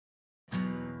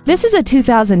This is a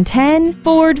 2010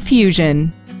 Ford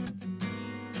Fusion.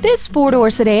 This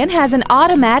four-door sedan has an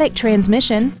automatic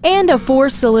transmission and a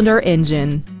four-cylinder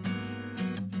engine.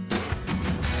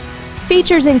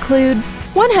 Features include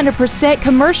 100%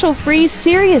 commercial-free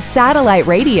Sirius satellite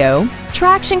radio,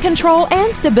 traction control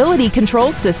and stability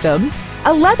control systems,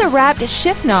 a leather-wrapped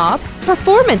shift knob,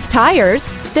 performance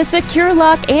tires, the Secure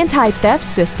Lock anti-theft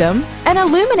system, an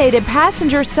illuminated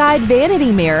passenger side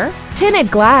vanity mirror,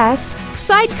 tinted glass,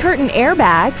 side curtain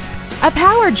airbags, a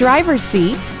power driver's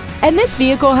seat, and this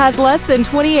vehicle has less than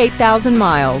 28,000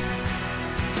 miles.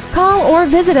 Call or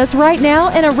visit us right now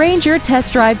and arrange your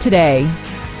test drive today.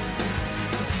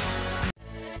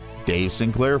 Dave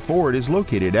Sinclair Ford is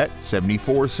located at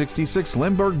 7466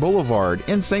 Lindbergh Boulevard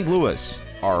in St. Louis.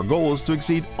 Our goal is to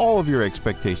exceed all of your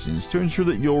expectations to ensure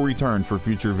that you'll return for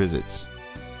future visits.